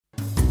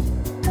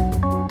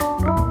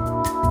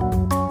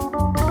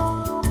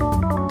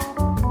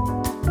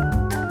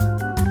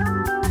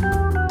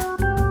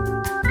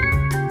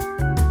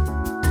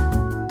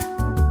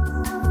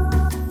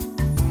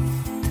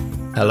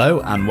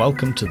Hello and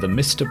welcome to the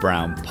Mr.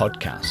 Brown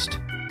podcast,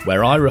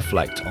 where I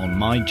reflect on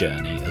my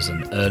journey as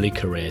an early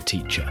career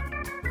teacher,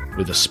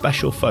 with a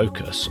special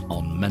focus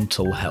on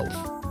mental health.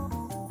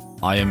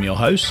 I am your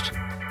host,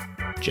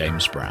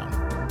 James Brown.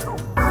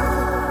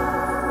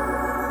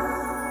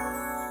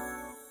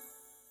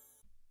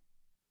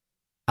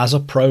 As a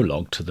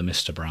prologue to the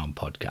Mr. Brown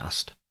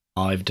podcast,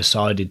 I've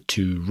decided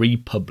to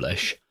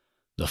republish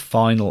the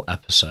final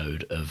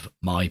episode of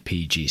My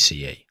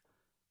PGCE,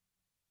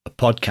 a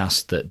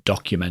podcast that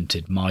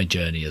documented my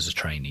journey as a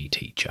trainee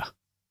teacher.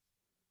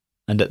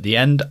 And at the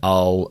end,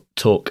 I'll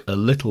talk a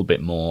little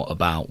bit more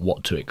about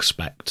what to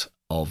expect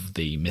of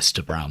the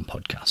Mr. Brown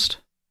podcast.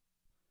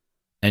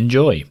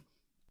 Enjoy!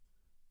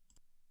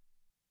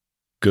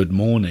 Good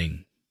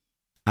morning,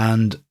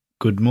 and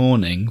good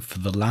morning for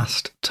the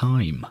last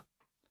time.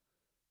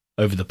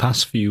 Over the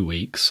past few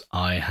weeks,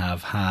 I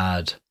have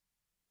had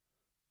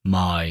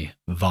my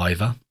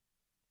Viva,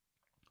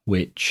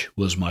 which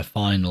was my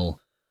final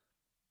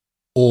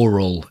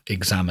oral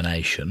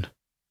examination,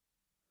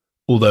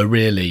 although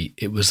really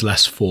it was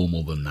less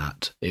formal than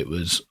that. It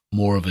was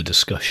more of a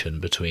discussion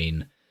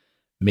between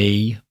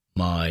me,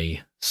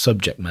 my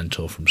subject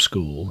mentor from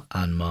school,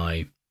 and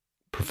my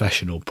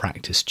professional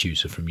practice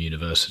tutor from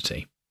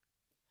university.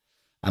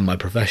 And my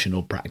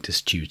professional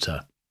practice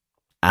tutor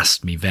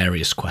asked me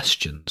various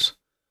questions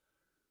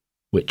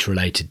which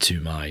related to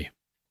my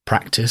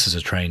practice as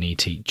a trainee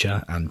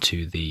teacher and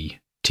to the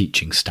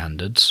teaching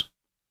standards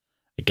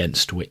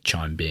against which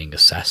I'm being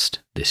assessed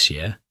this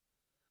year.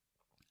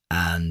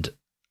 And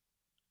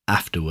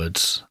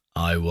afterwards,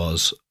 I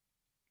was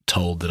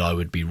told that I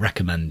would be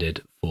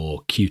recommended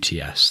for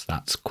QTS,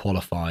 that's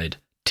Qualified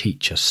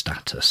Teacher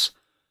Status,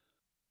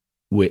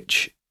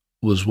 which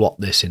was what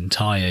this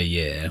entire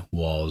year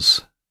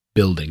was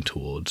building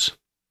towards.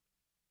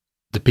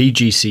 The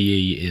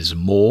PGCE is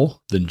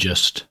more than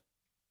just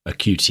a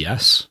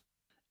QTS.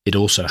 It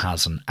also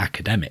has an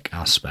academic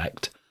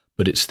aspect,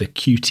 but it's the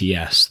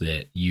QTS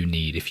that you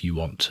need if you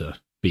want to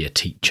be a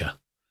teacher.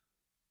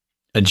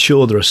 And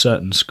sure, there are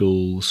certain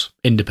schools,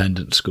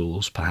 independent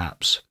schools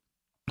perhaps,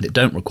 that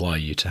don't require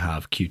you to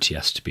have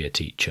QTS to be a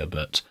teacher,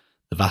 but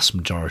the vast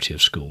majority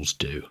of schools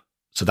do.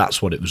 So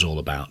that's what it was all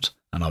about,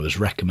 and I was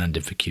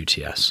recommended for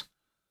QTS.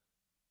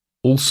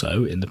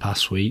 Also, in the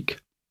past week,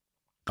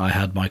 I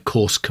had my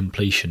course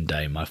completion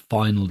day, my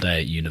final day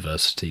at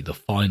university, the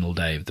final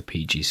day of the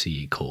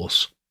PGCE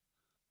course,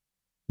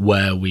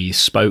 where we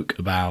spoke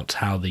about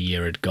how the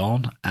year had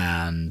gone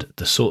and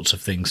the sorts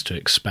of things to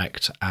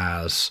expect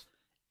as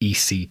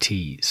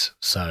ECTs,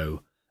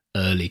 so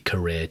early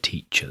career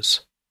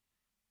teachers.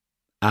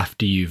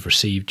 After you've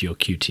received your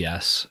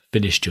QTS,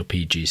 finished your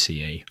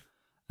PGCE,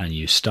 and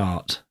you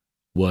start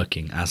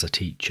working as a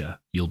teacher,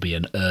 you'll be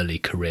an early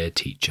career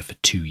teacher for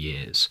 2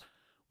 years,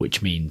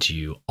 which means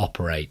you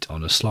operate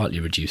on a slightly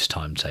reduced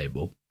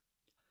timetable,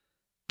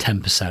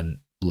 10%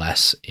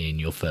 less in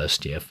your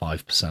first year,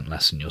 5%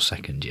 less in your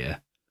second year,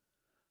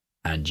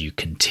 and you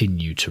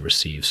continue to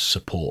receive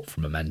support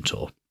from a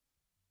mentor,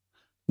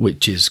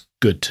 which is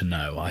good to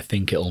know. I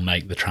think it'll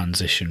make the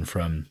transition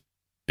from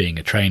being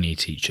a trainee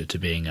teacher to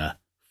being a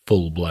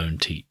full-blown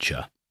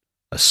teacher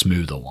a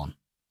smoother one.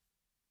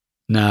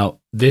 Now,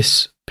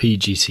 this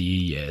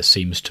PGCE year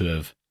seems to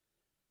have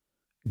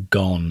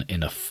gone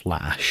in a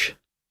flash,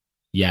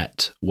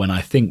 yet when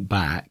I think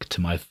back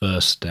to my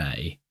first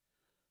day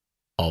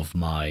of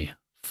my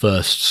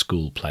first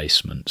school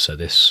placement, so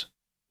this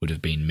would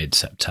have been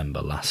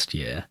mid-September last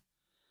year,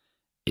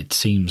 it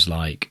seems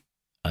like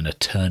an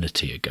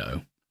eternity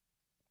ago.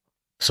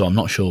 So I'm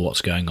not sure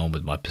what's going on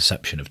with my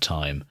perception of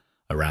time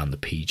around the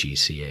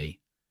PGCE.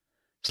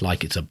 It's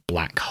like it's a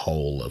black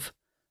hole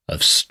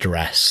of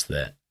stress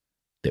that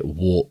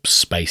warps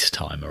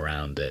space-time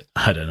around it.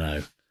 I don't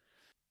know.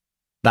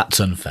 That's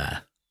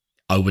unfair.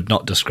 I would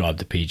not describe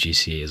the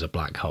PGCE as a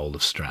black hole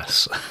of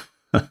stress.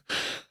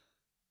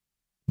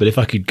 But if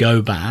I could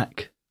go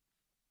back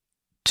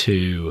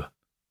to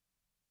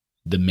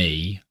the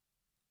me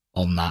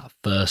on that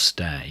first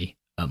day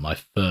at my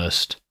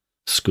first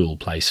school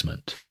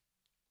placement,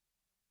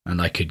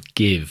 and I could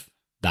give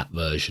that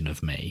version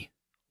of me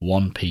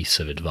one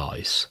piece of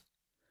advice,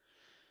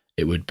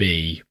 it would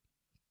be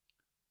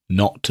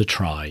not to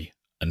try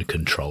and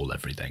control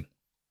everything.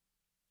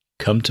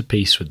 Come to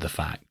peace with the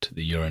fact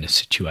that you're in a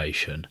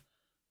situation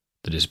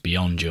that is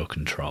beyond your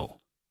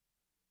control.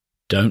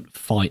 Don't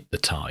fight the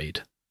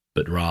tide,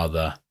 but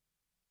rather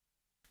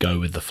go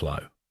with the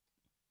flow.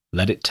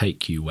 Let it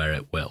take you where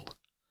it will.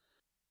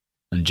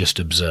 And just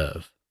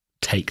observe,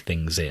 take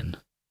things in.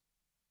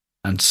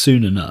 And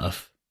soon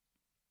enough,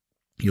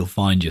 you'll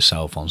find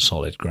yourself on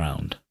solid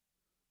ground.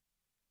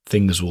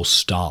 Things will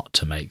start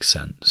to make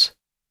sense.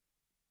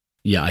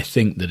 Yeah, I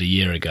think that a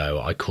year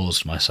ago I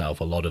caused myself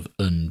a lot of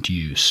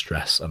undue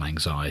stress and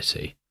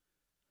anxiety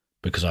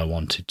because I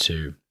wanted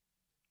to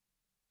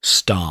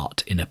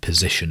start in a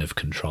position of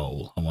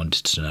control. I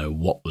wanted to know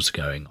what was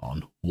going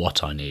on,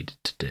 what I needed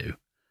to do.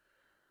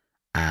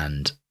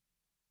 And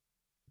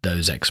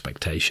those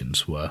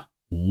expectations were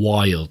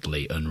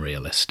wildly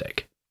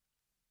unrealistic.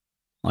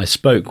 I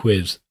spoke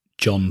with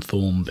John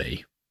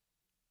Thornby,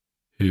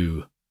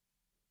 who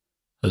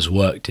has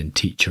worked in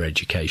teacher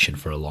education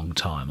for a long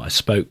time. I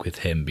spoke with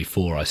him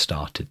before I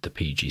started the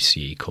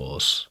PGCE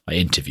course. I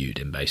interviewed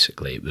him,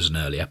 basically. It was an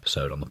early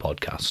episode on the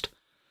podcast.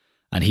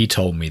 And he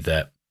told me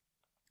that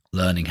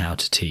learning how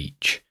to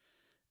teach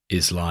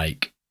is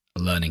like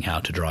learning how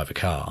to drive a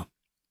car.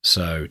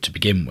 So to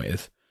begin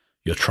with,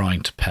 you're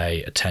trying to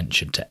pay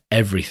attention to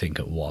everything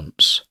at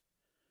once.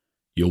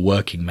 Your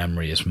working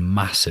memory is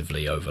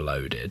massively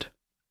overloaded.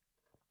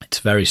 It's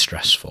very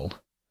stressful.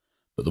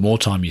 But the more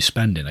time you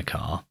spend in a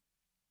car,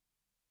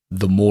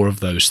 the more of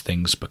those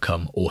things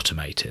become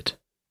automated.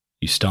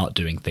 You start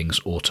doing things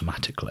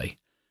automatically.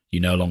 You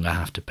no longer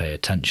have to pay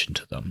attention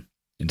to them.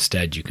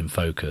 Instead, you can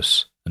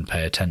focus and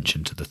pay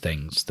attention to the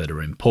things that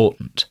are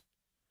important.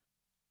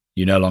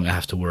 You no longer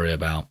have to worry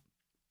about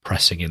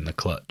pressing in the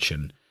clutch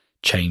and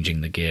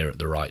changing the gear at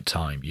the right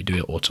time. You do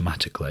it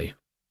automatically.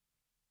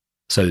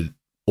 So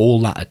all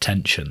that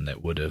attention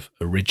that would have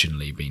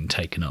originally been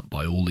taken up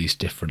by all these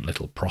different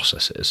little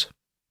processes,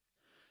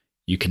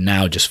 you can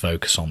now just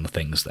focus on the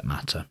things that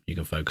matter. You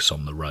can focus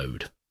on the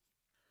road.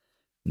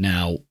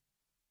 Now,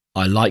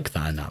 I like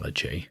that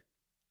analogy,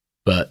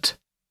 but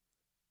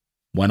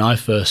when I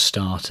first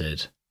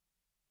started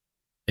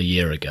a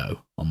year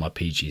ago on my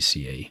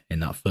PGCE, in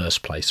that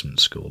first placement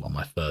school on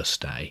my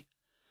first day,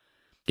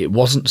 it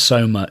wasn't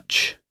so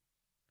much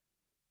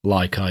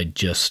like I'd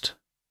just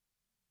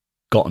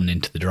gotten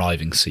into the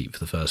driving seat for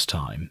the first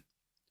time.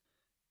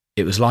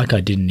 It was like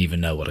I didn't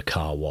even know what a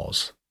car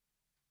was.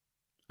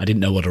 I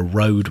didn't know what a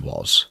road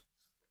was.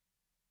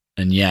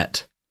 And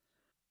yet,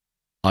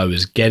 I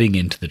was getting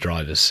into the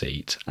driver's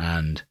seat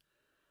and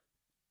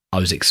I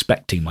was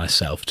expecting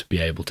myself to be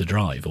able to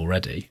drive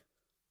already,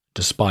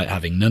 despite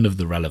having none of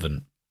the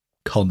relevant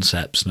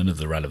concepts, none of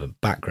the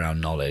relevant background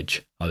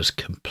knowledge. I was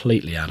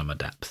completely out of my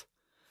depth.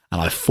 And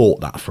I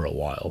fought that for a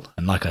while.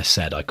 And like I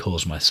said, I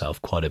caused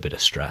myself quite a bit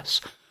of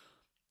stress.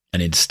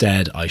 And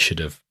instead, I should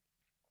have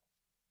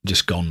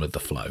just gone with the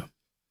flow.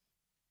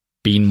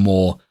 Been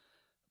more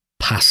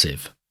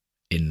passive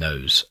in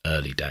those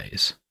early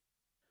days.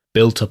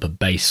 Built up a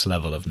base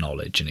level of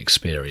knowledge and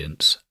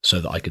experience so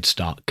that I could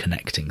start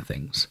connecting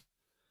things.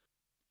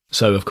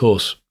 So, of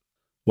course,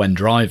 when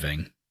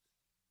driving,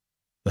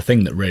 the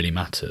thing that really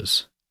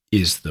matters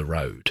is the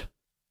road.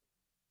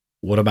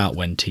 What about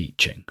when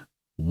teaching?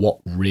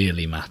 What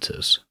really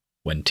matters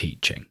when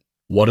teaching?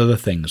 What are the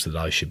things that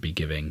I should be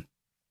giving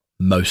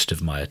most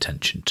of my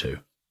attention to?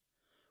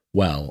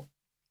 Well,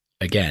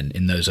 again,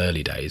 in those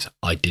early days,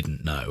 I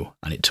didn't know,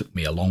 and it took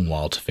me a long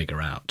while to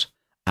figure out.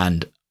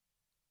 And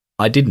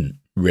I didn't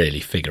really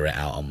figure it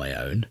out on my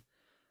own,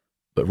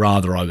 but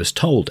rather I was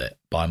told it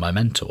by my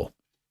mentor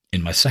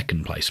in my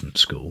second placement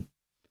school.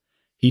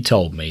 He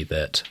told me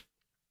that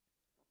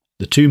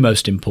the two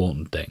most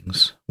important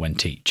things when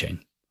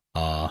teaching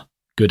are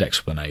good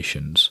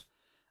explanations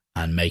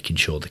and making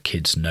sure the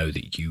kids know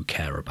that you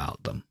care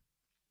about them.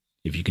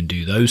 If you can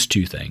do those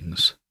two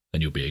things,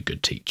 then you'll be a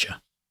good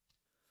teacher.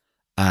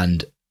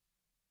 And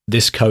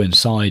this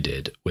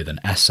coincided with an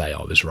essay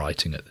I was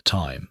writing at the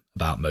time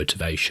about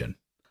motivation.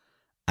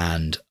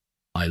 And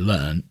I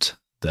learnt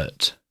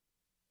that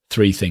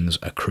 3 things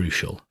are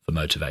crucial for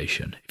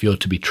motivation. If you're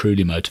to be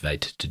truly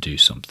motivated to do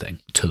something,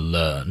 to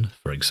learn,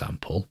 for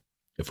example,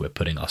 if we're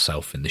putting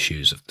ourselves in the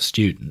shoes of the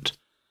student,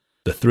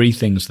 the 3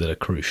 things that are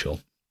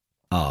crucial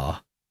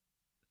are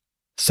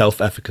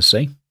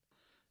self-efficacy.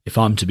 If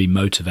I'm to be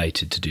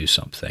motivated to do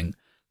something,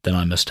 then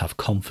I must have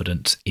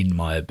confidence in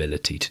my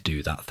ability to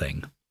do that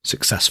thing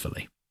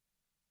successfully.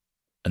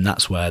 And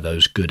that's where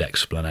those good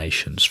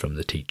explanations from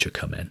the teacher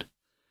come in.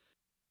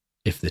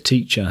 If the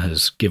teacher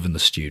has given the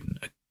student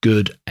a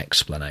good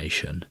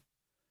explanation,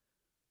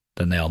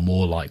 then they are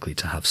more likely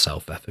to have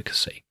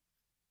self-efficacy.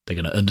 They're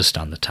going to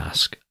understand the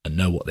task and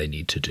know what they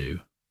need to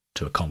do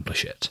to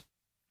accomplish it.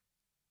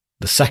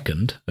 The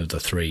second of the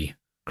 3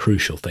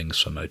 crucial things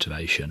for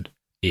motivation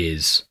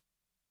is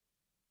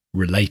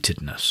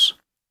relatedness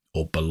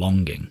or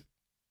belonging.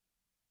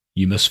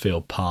 You must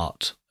feel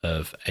part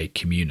of a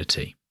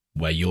community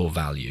where you're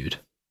valued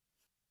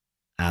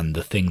and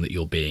the thing that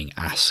you're being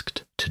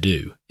asked to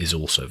do is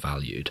also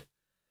valued.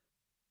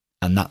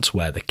 And that's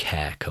where the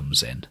care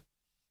comes in.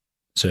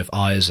 So if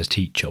I as a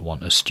teacher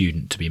want a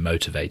student to be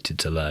motivated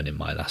to learn in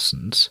my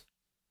lessons,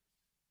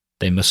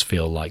 they must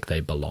feel like they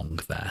belong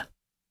there.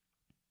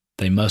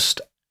 They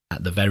must,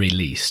 at the very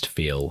least,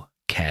 feel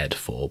cared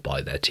for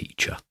by their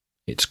teacher.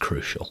 It's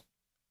crucial.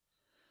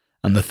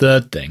 And the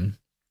third thing,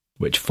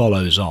 which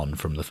follows on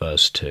from the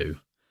first 2,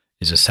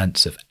 is a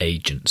sense of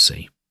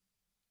agency.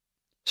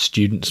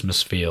 Students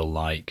must feel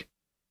like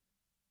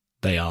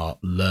they are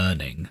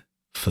learning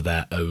for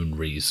their own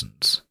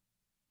reasons.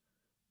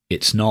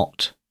 It's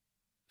not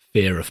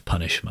fear of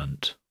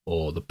punishment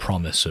or the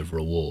promise of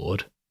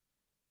reward,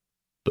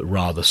 but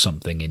rather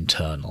something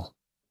internal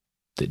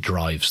that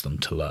drives them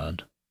to learn.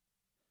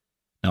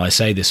 Now, I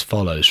say this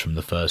follows from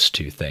the first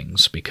 2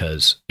 things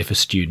because if a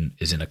student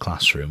is in a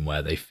classroom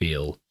where they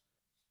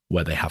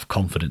have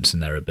confidence in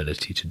their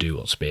ability to do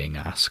what's being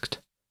asked,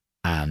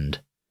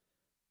 and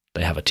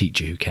they have a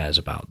teacher who cares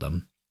about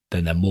them,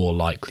 then they're more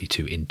likely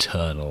to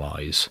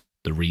internalize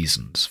the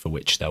reasons for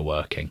which they're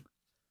working.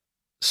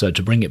 So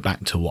to bring it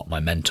back to what my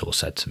mentor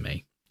said to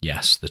me,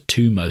 yes, the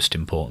two most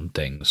important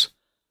things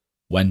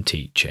when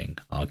teaching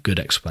are good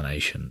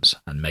explanations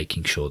and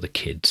making sure the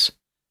kids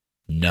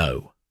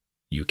know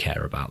you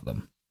care about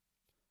them.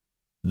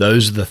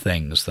 Those are the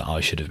things that I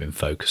should have been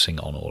focusing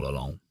on all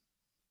along.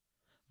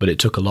 But it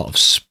took a lot of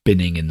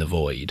spinning in the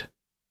void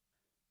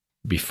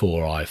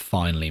before I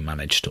finally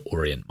managed to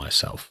orient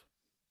myself.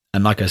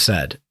 And like I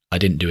said, I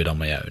didn't do it on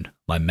my own.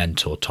 My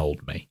mentor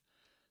told me.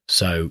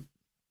 So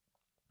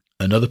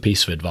another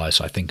piece of advice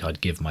I think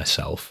I'd give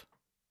myself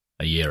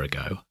a year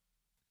ago,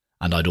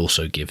 and I'd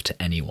also give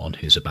to anyone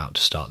who's about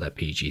to start their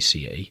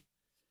PGCE,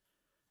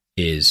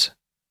 is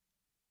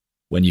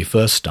when you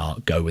first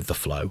start, go with the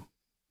flow.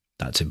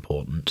 That's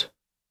important.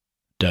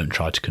 Don't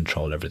try to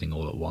control everything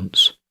all at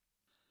once.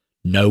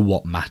 Know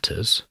what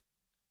matters,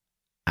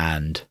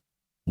 and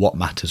what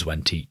matters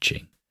when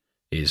teaching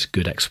is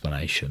good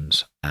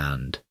explanations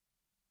and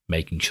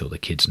making sure the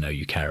kids know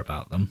you care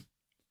about them,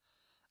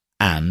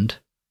 and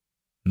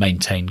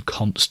maintain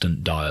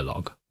constant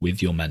dialogue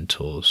with your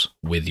mentors,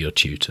 with your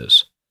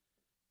tutors,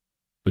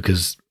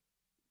 because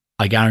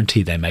I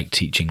guarantee they make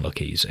teaching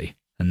look easy,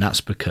 and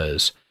that's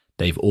because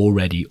they've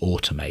already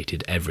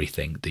automated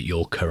everything that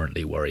you're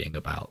currently worrying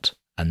about,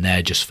 and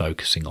they're just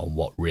focusing on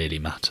what really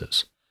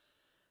matters.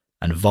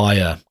 And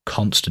via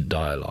constant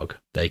dialogue,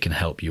 they can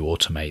help you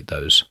automate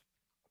those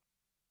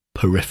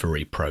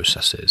periphery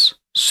processes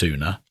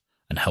sooner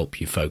and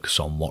help you focus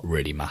on what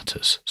really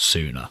matters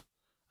sooner.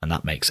 And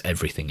that makes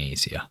everything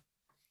easier.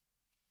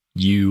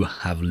 You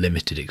have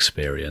limited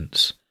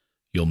experience.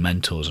 Your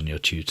mentors and your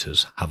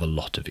tutors have a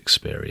lot of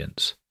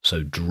experience.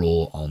 So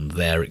draw on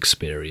their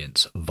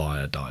experience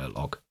via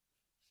dialogue.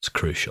 It's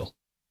crucial.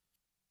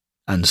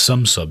 And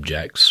some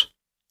subjects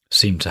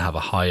seem to have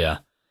a higher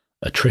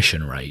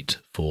attrition rate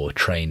for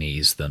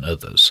trainees than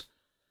others.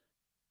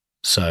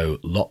 So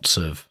lots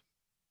of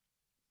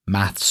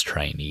maths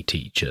trainee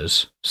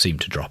teachers seem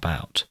to drop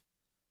out.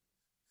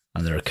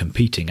 And there are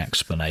competing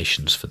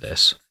explanations for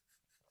this.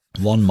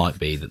 One might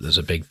be that there's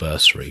a big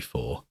bursary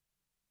for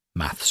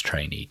maths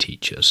trainee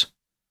teachers,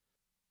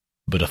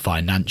 but a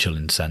financial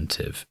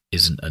incentive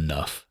isn't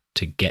enough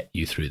to get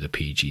you through the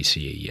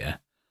PGCE year,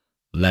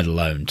 let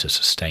alone to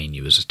sustain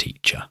you as a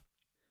teacher.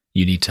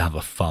 You need to have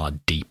a far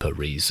deeper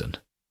reason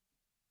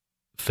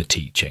for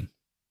teaching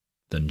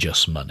than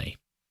just money.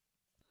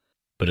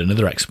 But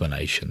another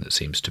explanation that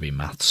seems to be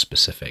maths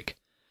specific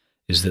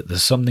is that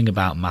there's something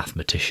about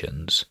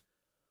mathematicians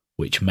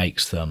which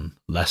makes them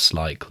less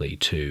likely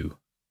to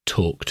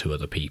talk to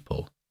other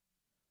people,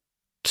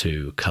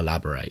 to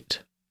collaborate.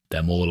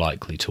 They're more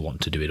likely to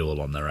want to do it all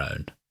on their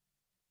own.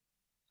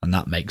 And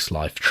that makes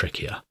life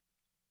trickier,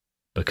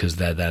 because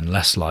they're then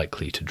less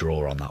likely to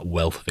draw on that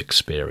wealth of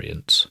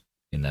experience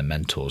in their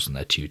mentors and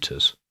their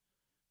tutors.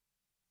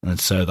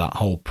 And so that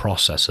whole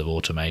process of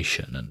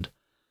automation and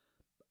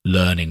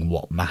learning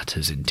what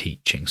matters in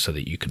teaching so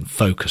that you can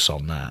focus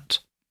on that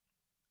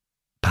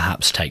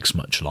perhaps takes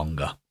much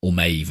longer, or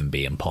may even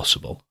be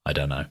impossible. I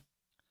don't know.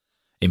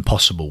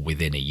 Impossible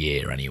within a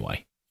year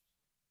anyway.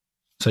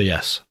 So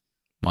yes,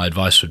 my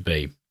advice would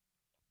be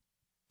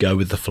go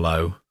with the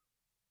flow.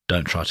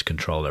 Don't try to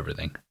control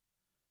everything.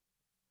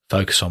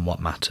 Focus on what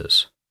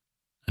matters.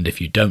 And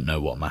if you don't know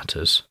what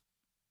matters,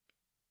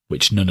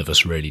 which none of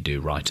us really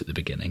do right at the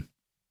beginning,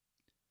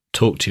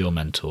 talk to your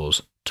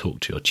mentors,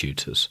 talk to your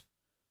tutors,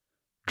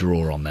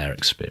 draw on their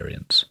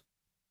experience.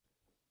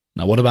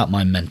 Now, what about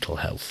my mental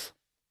health?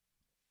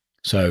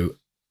 So,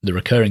 the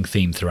recurring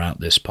theme throughout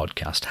this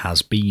podcast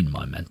has been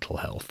my mental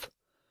health.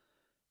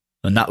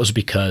 And that was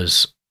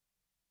because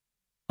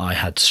I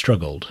had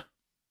struggled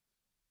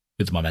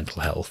with my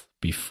mental health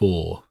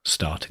before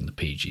starting the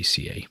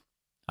PGCE,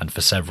 and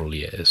for several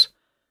years.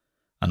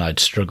 And I'd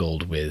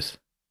struggled with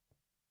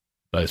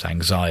both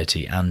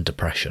anxiety and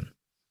depression.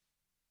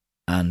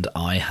 And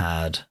I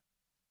had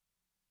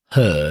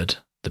heard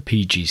the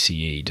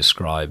PGCE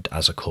described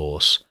as a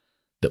course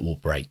that will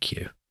break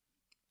you.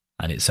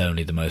 And it's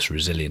only the most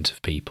resilient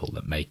of people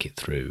that make it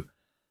through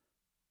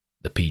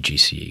the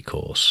PGCE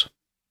course.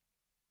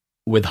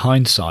 With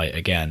hindsight,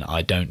 again,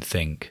 I don't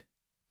think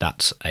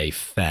that's a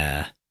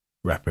fair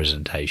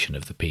representation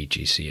of the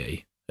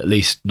PGCE, at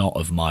least not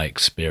of my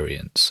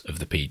experience of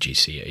the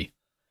PGCE.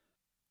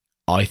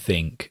 I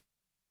think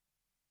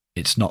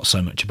it's not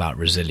so much about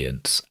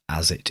resilience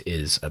as it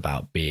is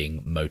about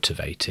being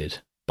motivated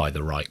by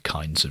the right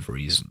kinds of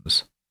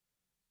reasons.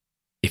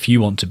 If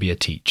you want to be a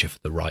teacher for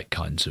the right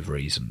kinds of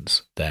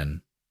reasons,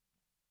 then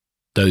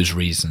those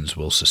reasons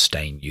will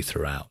sustain you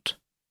throughout,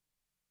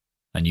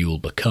 and you will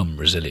become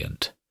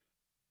resilient.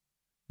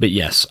 But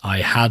yes, I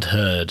had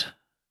heard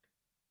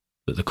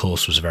that the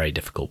course was a very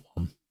difficult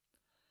one,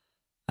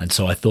 and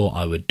so I thought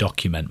I would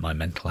document my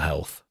mental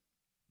health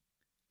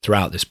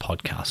throughout this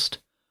podcast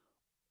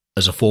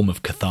as a form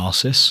of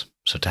catharsis,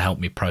 so to help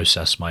me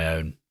process my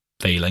own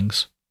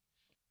feelings,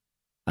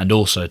 and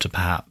also to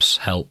perhaps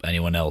help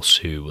anyone else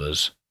who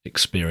was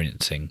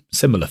experiencing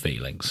similar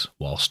feelings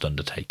whilst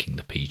undertaking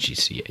the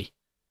PGCE.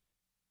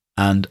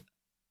 And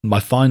my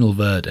final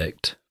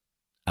verdict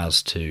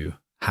as to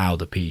how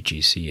the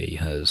PGCE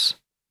has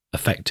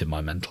affected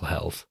my mental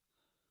health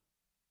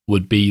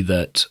would be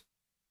that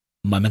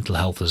my mental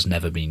health has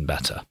never been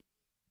better.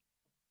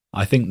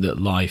 I think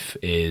that life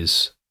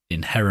is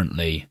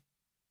inherently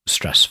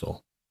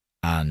stressful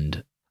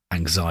and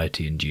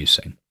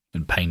anxiety-inducing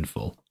and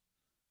painful.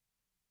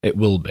 It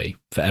will be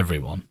for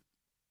everyone.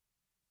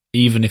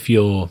 Even if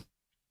you're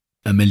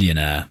a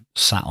millionaire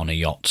sat on a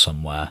yacht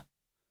somewhere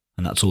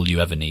and that's all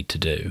you ever need to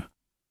do,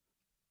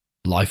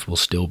 life will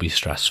still be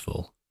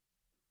stressful.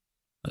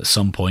 At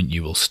some point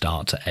you will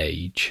start to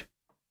age.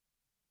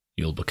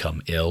 You'll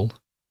become ill,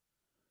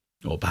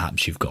 or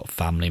perhaps you've got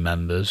family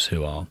members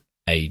who are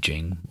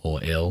aging or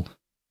ill,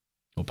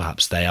 or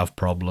perhaps they have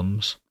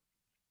problems.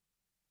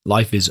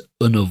 Life is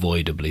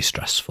unavoidably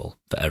stressful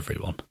for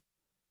everyone.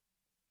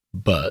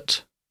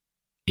 But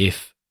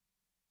if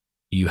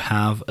you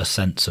have a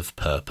sense of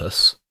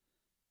purpose,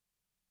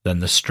 then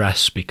the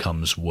stress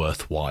becomes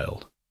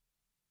worthwhile.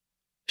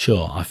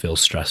 Sure, I feel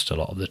stressed a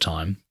lot of the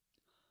time,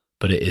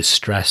 but it is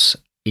stress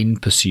in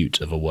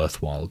pursuit of a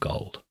worthwhile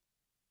goal.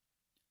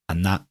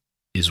 And that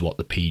is what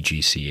the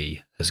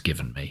PGCE has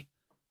given me,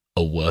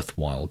 a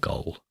worthwhile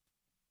goal.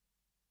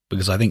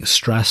 Because I think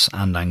stress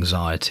and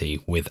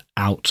anxiety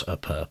without a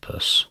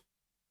purpose,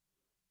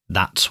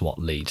 that's what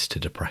leads to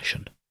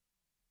depression.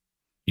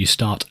 You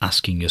start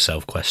asking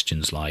yourself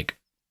questions like,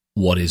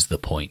 what is the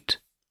point?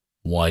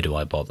 Why do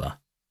I bother?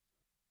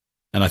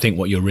 And I think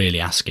what you're really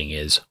asking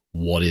is,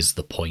 what is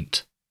the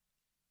point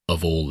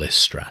of all this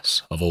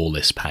stress, of all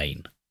this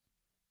pain?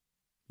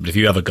 But if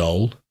you have a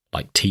goal,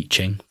 like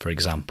teaching, for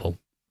example,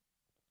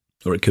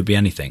 or it could be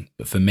anything,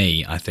 but for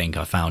me, I think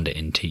I found it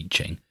in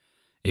teaching.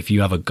 If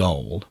you have a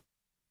goal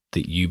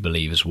that you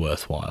believe is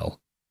worthwhile,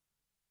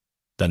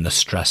 then the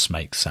stress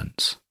makes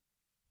sense.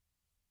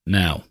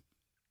 Now,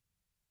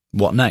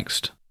 what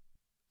next?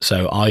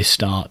 So I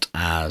start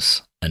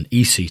as an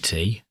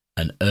ECT,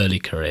 an early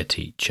career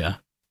teacher,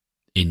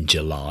 in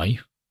July,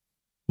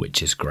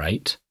 which is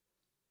great.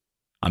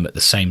 I'm at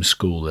the same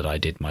school that I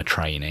did my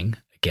training,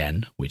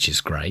 again, which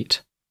is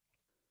great.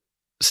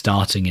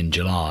 Starting in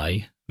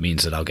July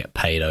means that I'll get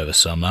paid over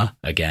summer,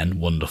 again,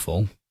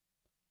 wonderful.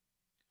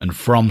 And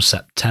from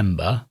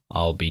September,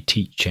 I'll be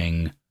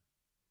teaching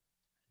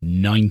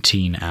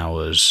 19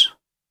 hours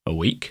a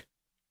week.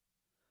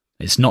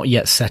 It's not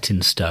yet set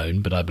in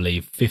stone, but I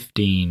believe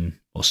 15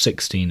 or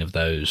 16 of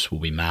those will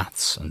be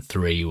maths and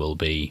 3 will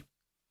be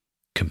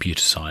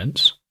computer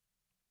science.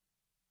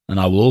 And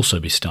I will also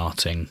be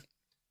starting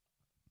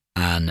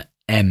an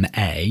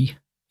MA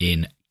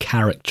in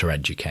character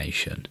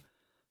education.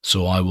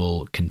 So I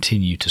will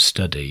continue to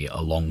study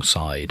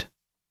alongside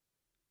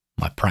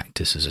my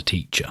practice as a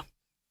teacher.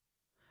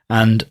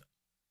 And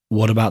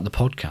what about the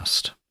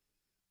podcast?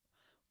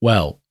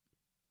 Well,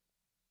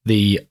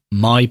 the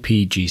My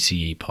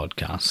PGCE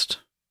podcast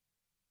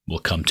will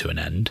come to an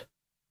end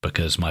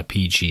because my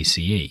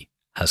PGCE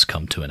has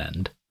come to an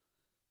end.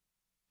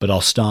 But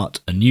I'll start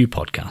a new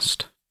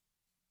podcast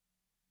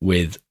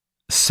with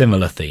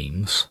similar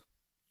themes,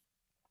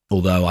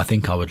 although I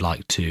think I would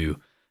like to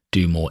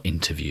do more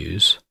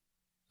interviews,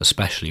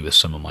 especially with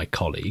some of my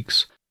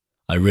colleagues.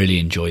 I really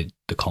enjoyed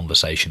the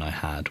conversation I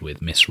had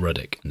with Miss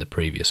Ruddick in the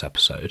previous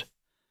episode.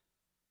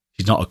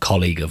 She's not a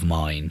colleague of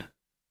mine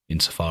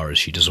insofar as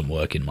she doesn't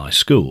work in my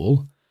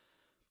school.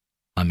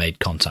 I made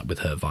contact with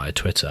her via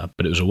Twitter,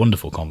 but it was a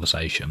wonderful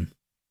conversation.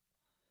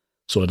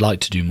 So I'd like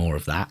to do more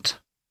of that.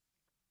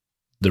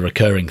 The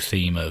recurring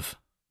theme of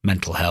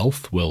mental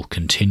health will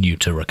continue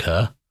to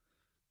recur,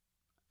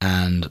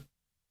 and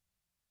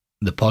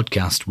the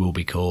podcast will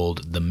be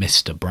called the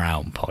Mr.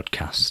 Brown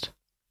Podcast.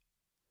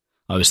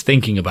 I was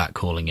thinking about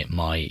calling it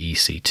My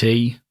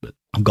ECT, but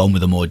I've gone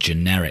with a more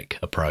generic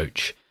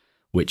approach,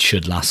 which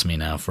should last me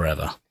now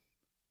forever.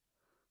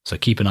 So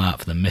keep an eye out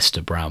for the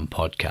Mr. Brown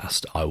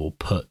Podcast. I will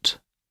put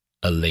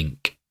a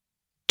link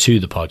to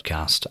the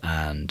podcast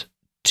and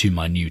to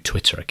my new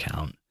Twitter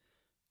account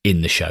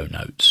in the show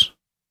notes.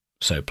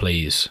 So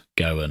please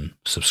go and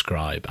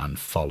subscribe and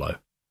follow.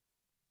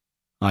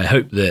 I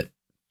hope that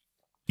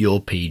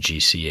your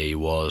PGCE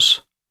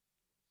was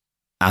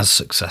as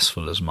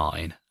successful as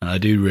mine, and I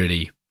do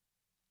really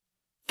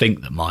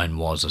think that mine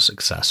was a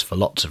success for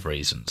lots of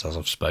reasons, as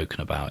I've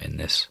spoken about in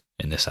this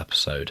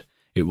episode.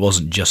 It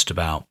wasn't just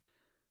about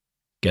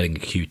getting a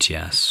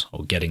QTS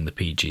or getting the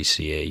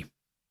PGCE.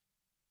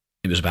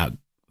 It was about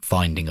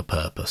finding a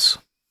purpose,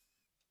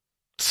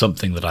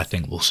 something that I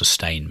think will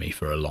sustain me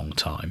for a long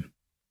time,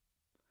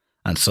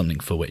 and something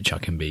for which I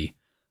can be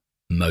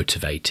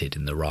motivated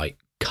in the right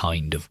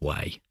kind of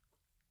way,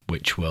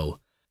 which will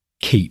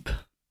keep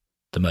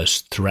the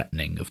most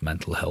threatening of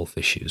mental health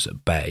issues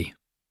at bay,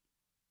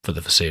 for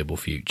the foreseeable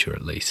future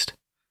at least.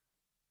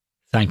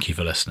 Thank you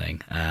for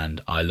listening,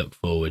 and I look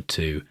forward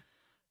to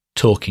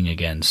talking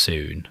again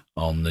soon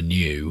on the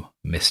new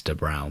Mr.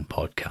 Brown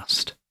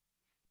podcast.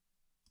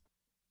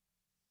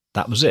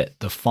 That was it,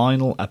 the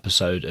final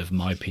episode of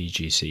My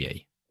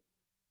PGCE.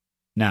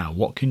 Now,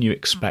 what can you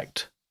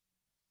expect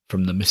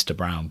from the Mr.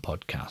 Brown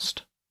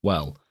podcast?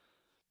 Well,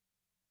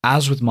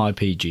 as with my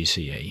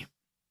PGCE,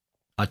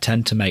 I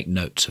tend to make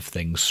notes of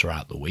things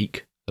throughout the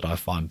week that I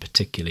find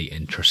particularly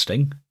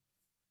interesting,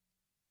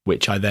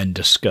 which I then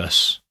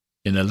discuss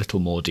in a little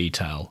more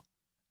detail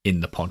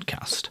in the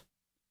podcast.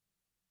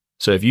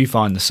 So if you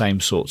find the same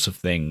sorts of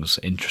things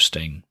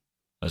interesting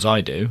as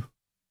I do,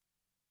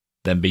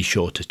 then be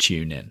sure to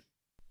tune in.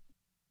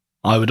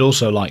 I would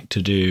also like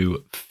to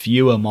do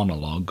fewer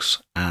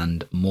monologues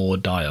and more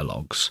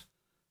dialogues,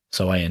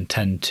 so I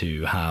intend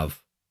to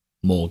have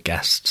more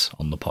guests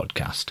on the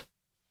podcast.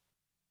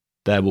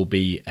 There will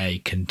be a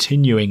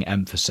continuing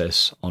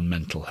emphasis on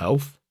mental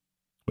health,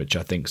 which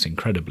I think is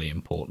incredibly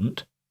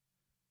important.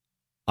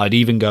 I'd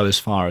even go as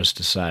far as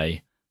to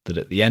say that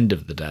at the end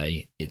of the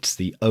day, it's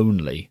the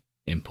only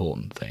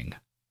important thing.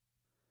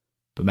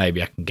 But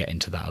maybe I can get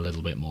into that a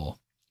little bit more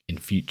in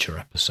future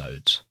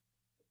episodes.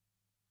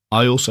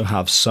 I also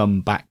have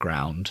some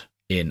background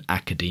in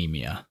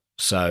academia,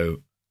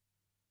 so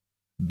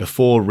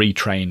before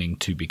retraining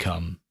to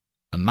become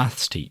a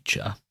maths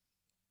teacher,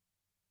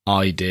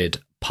 I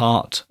did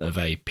part of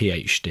a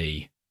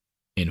PhD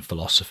in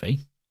philosophy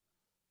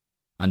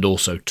and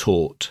also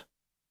taught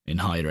in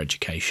higher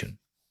education.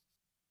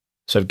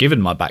 So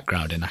given my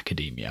background in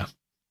academia,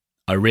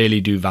 I really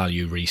do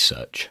value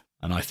research,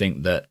 and I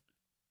think that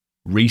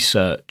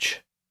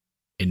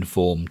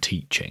research-informed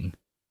teaching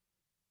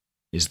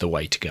is the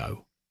way to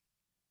go.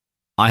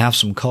 I have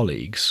some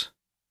colleagues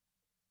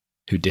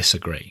who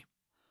disagree.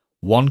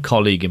 One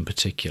colleague in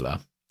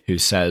particular who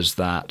says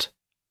that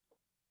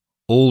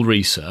all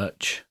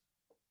research,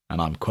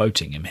 and I'm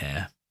quoting him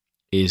here,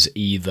 is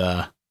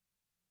either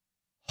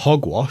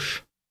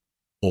hogwash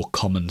or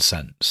common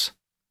sense.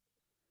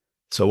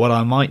 So what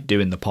I might do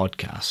in the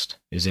podcast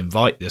is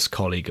invite this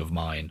colleague of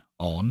mine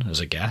on as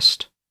a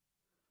guest,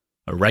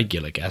 a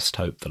regular guest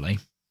hopefully,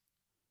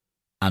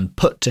 and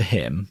put to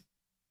him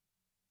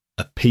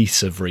a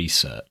piece of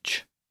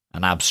research,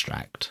 an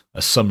abstract,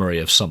 a summary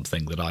of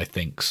something that I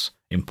think's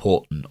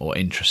important or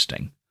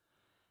interesting,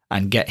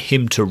 and get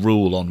him to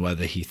rule on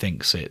whether he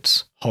thinks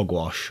it's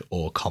hogwash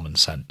or common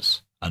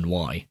sense and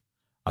why.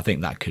 I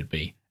think that could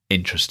be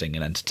interesting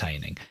and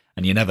entertaining,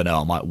 and you never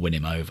know, I might win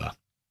him over.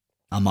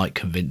 I might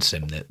convince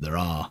him that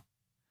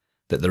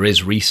there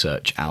is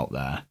research out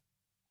there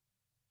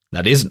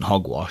that isn't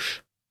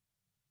hogwash,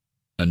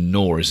 and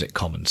nor is it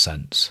common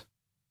sense.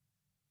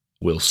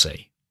 We'll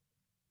see.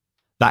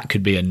 That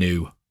could be a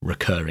new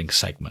recurring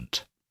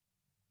segment.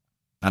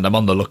 And I'm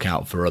on the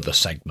lookout for other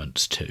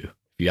segments too.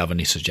 If you have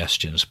any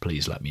suggestions,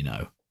 please let me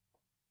know.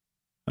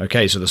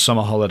 Okay, so the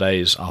summer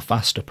holidays are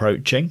fast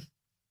approaching.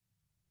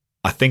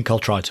 I think I'll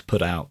try to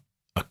put out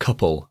a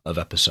couple of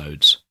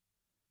episodes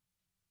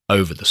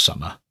over the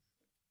summer,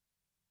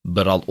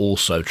 but I'll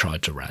also try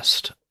to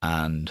rest,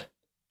 and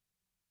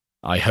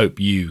I hope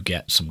you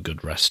get some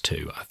good rest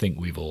too. I think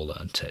we've all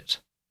earned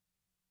it.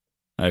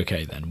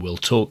 Okay then, we'll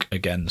talk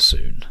again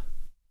soon.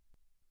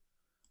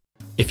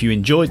 If you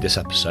enjoyed this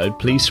episode,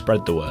 please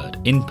spread the word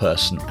in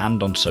person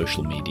and on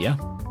social media.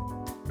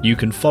 You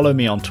can follow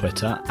me on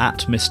Twitter at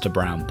Mr.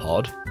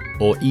 BrownPod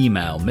or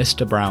email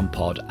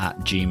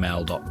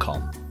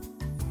mrbrownpod@gmail.com.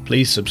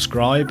 Please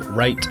subscribe,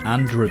 rate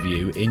and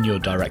review in your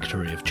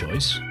directory of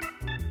choice.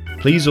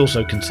 Please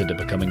also consider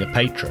becoming a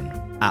patron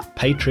at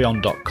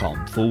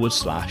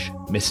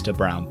patreon.com/Mr.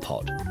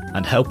 BrownPod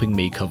and helping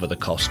me cover the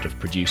cost of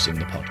producing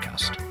the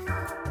podcast.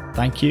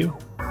 Thank you,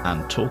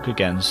 and talk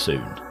again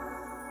soon.